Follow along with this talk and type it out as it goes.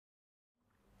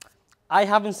I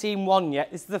haven't seen one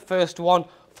yet. This is the first one.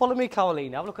 Follow me,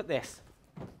 Carolina. Have a look at this.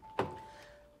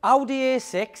 Audi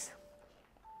A6,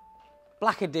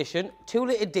 black edition,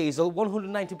 2-litre diesel,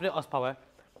 190 brake horsepower.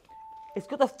 It's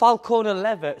got the Falcone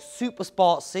leather super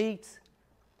sport seats.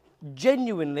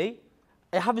 Genuinely,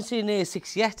 I haven't seen an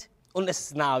A6 yet, unless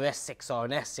it's now an S6 or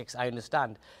an S6, I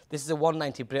understand. This is a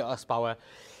 190 brake horsepower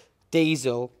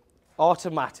diesel,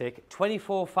 automatic,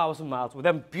 24,000 miles with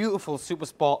them beautiful super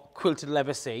sport quilted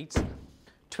leather seats,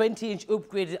 20-inch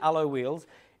upgraded alloy wheels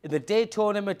in the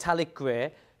Daytona metallic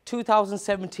grey,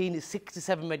 2017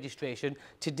 67 registration.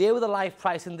 Today with the live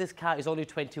price in this car is only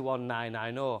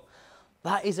 21,990.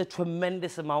 That is a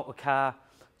tremendous amount of car.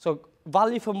 So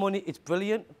value for money, it's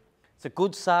brilliant. It's a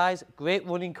good size, great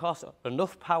running cost,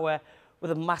 enough power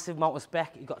with a massive amount of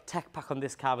spec. You've got a tech pack on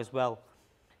this car as well.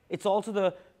 It's also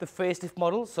the facelift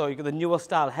model, so you've got the newer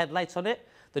style headlights on it,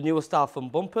 the newer style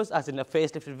front bumpers, as in a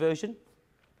facelifted version.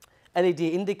 LED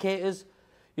indicators.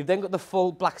 You've then got the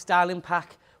full black styling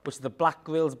pack, which is the black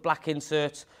grills, black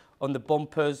inserts on the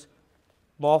bumpers,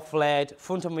 more flared,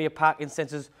 front and rear parking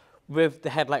sensors with the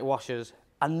headlight washers.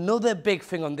 Another big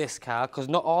thing on this car, because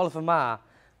not all of them are,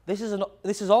 this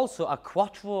is also a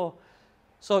Quattro.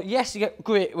 So yes, you get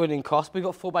great running costs, but you've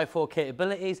got 4x4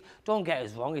 capabilities. Don't get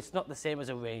us wrong, it's not the same as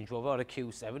a Range Rover or a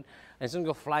Q7, and it doesn't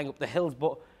go flying up the hills,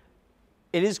 but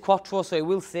it is Quattro, so it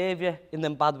will save you in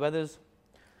them bad weathers.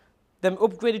 Them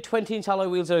upgraded 20-inch alloy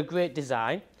wheels are a great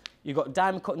design. You've got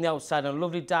diamond cut on the outside and a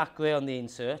lovely dark grey on the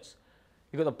inserts.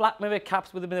 You've got the black mirror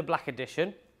caps with them in the black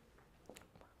edition.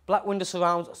 Black window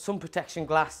surrounds, sun protection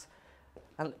glass.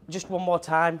 And just one more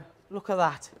time, look at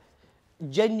that.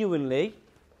 Genuinely,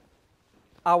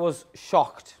 I was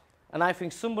shocked. And I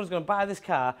think someone's going to buy this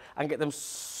car and get them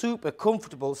super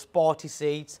comfortable, sporty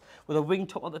seats with a wing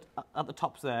top at the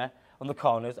tops there, on the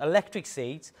corners, electric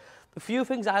seats. The few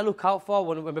things I look out for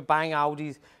when we're buying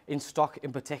Audis in stock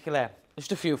in particular,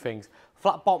 just a few things.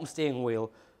 Flat bottom steering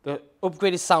wheel, the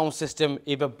upgraded sound system,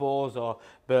 either Bose or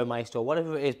Burmeister or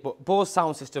whatever it is, but Bose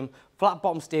sound system, flat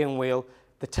bottom steering wheel,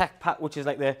 the tech pack, which is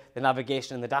like the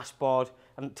navigation and the dashboard,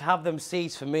 and to have them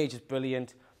seats for me is just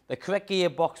brilliant. The correct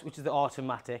gearbox, which is the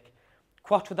automatic,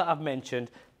 Quattro that I've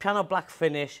mentioned, piano black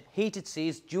finish, heated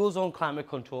seats, dual zone climate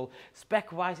control,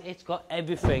 spec-wise it's got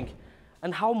everything.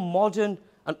 And how modern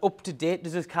and up-to-date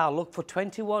does this car look for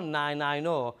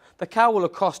 21,990? The car will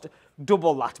have cost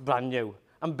double that brand new.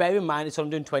 And bear in mind, it's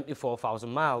 124,000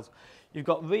 miles. You've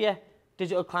got rear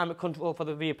digital climate control for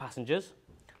the rear passengers.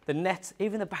 The nets,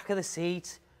 even the back of the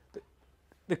seat.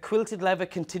 The quilted leather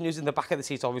continues in the back of the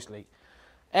seats, obviously.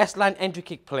 S-line entry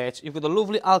kick plates. You've got the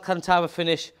lovely Alcantara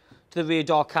finish to the rear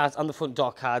door cards and the front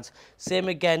door cards. Same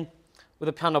again with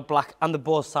the piano black and the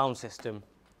Bose sound system.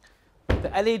 The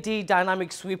LED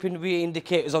dynamic sweeping rear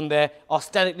indicators on there,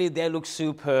 aesthetically they look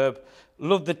superb.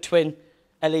 Love the twin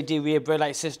LED rear brake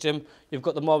light system. You've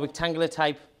got the more rectangular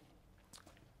type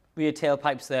rear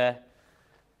tailpipes there.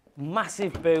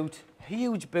 Massive boot,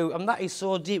 huge boot, and that is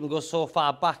so deep and goes so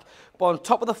far back. But on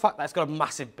top of the fact that it's got a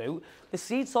massive boot, the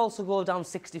seats also go down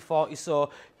 60-40,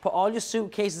 so put all your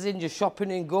suitcases in, your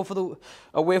shopping in, go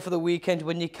away for the weekend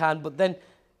when you can, but then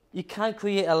you can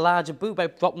create a larger boot by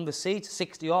dropping the seat,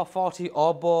 60 or 40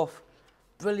 or both.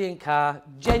 Brilliant car.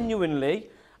 Genuinely,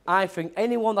 I think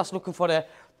anyone that's looking for a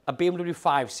BMW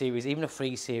 5 Series, even a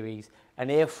 3 Series, an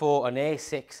A4, an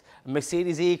A6, a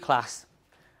Mercedes E-Class,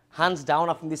 hands down,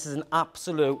 I think this is an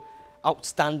absolute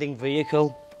outstanding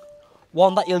vehicle.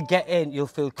 One that you'll get in, you'll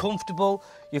feel comfortable,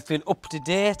 you'll feel up to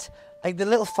date, like the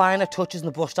little finer touches in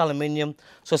the brushed aluminium.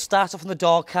 So it starts off on the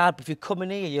door card, but if you come in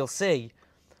here, you'll see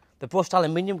the brushed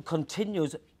aluminium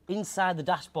continues inside the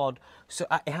dashboard, so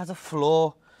it has a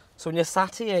flow. So when you're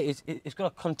sat here, it's got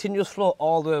a continuous flow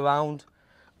all the way around.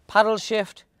 Paddle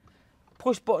shift,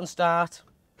 push button start,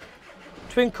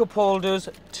 twin cup holders,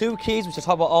 2 keys, which I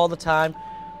talk about all the time.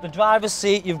 The driver's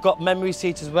seat, you've got memory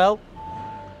seats as well.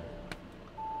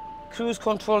 Cruise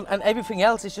control and everything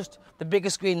else is just the bigger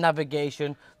screen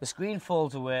navigation. The screen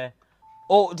folds away,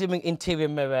 auto dimming interior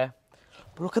mirror.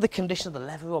 But look at the condition of the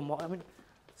leather on. I mean,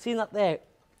 seeing that there,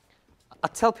 I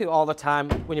tell people all the time,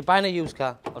 when you're buying a used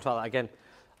car, I'll try that again.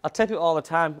 I tell people all the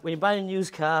time, when you're buying a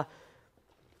used car,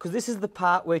 because this is the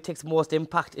part where it takes the most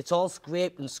impact, it's all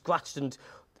scraped and scratched and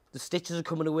the stitches are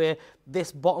coming away.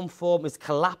 This bottom foam is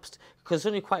collapsed because it's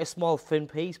only quite a small thin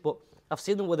piece, but I've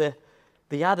seen them with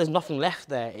the yard, there's nothing left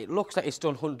there. It looks like it's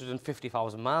done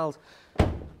 150,000 miles.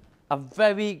 A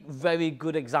very, very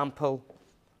good example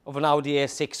of an Audi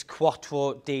A6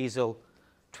 Quattro diesel.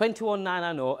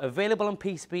 21,990, available on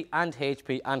PCP and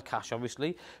HP and cash,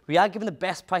 obviously. We are giving the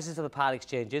best prices for the part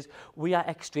exchanges. We are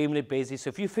extremely busy, so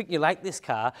if you think you like this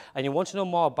car and you want to know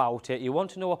more about it, you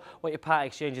want to know what your part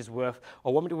exchange is worth,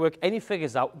 or want me to work any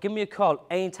figures out, give me a call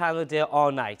any time of the day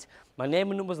or night. My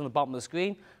name and number's on the bottom of the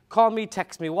screen. Call me,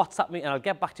 text me, WhatsApp me, and I'll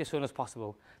get back to you as soon as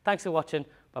possible. Thanks for watching.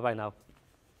 Bye-bye now.